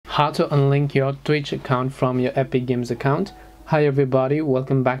How to unlink your Twitch account from your Epic Games account. Hi everybody,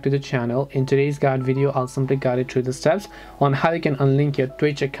 welcome back to the channel. In today's guide video, I'll simply guide you through the steps on how you can unlink your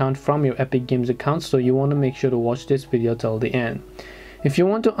Twitch account from your Epic Games account, so you want to make sure to watch this video till the end. If you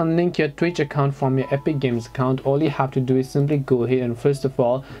want to unlink your Twitch account from your Epic Games account, all you have to do is simply go ahead and first of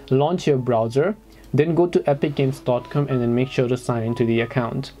all launch your browser, then go to epicgames.com and then make sure to sign into the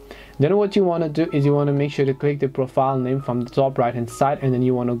account. Then what you want to do is you want to make sure to click the profile name from the top right hand side, and then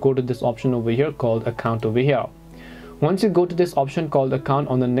you want to go to this option over here called account over here. Once you go to this option called account,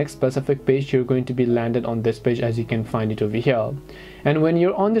 on the next specific page you're going to be landed on this page as you can find it over here. And when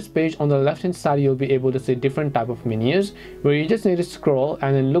you're on this page, on the left hand side you'll be able to see different type of menus where you just need to scroll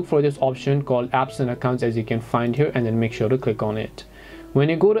and then look for this option called apps and accounts as you can find here, and then make sure to click on it. When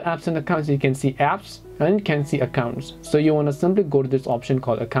you go to apps and accounts, you can see apps and you can see accounts. So you want to simply go to this option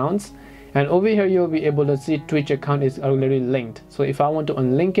called accounts, and over here you'll be able to see Twitch account is already linked. So if I want to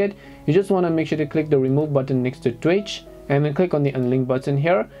unlink it, you just want to make sure to click the remove button next to Twitch and then click on the unlink button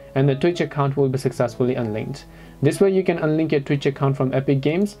here, and the Twitch account will be successfully unlinked. This way you can unlink your Twitch account from Epic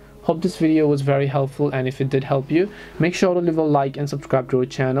Games. Hope this video was very helpful, and if it did help you, make sure to leave a like and subscribe to our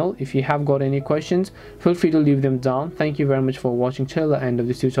channel. If you have got any questions, feel free to leave them down. Thank you very much for watching till the end of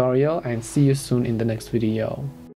this tutorial, and see you soon in the next video.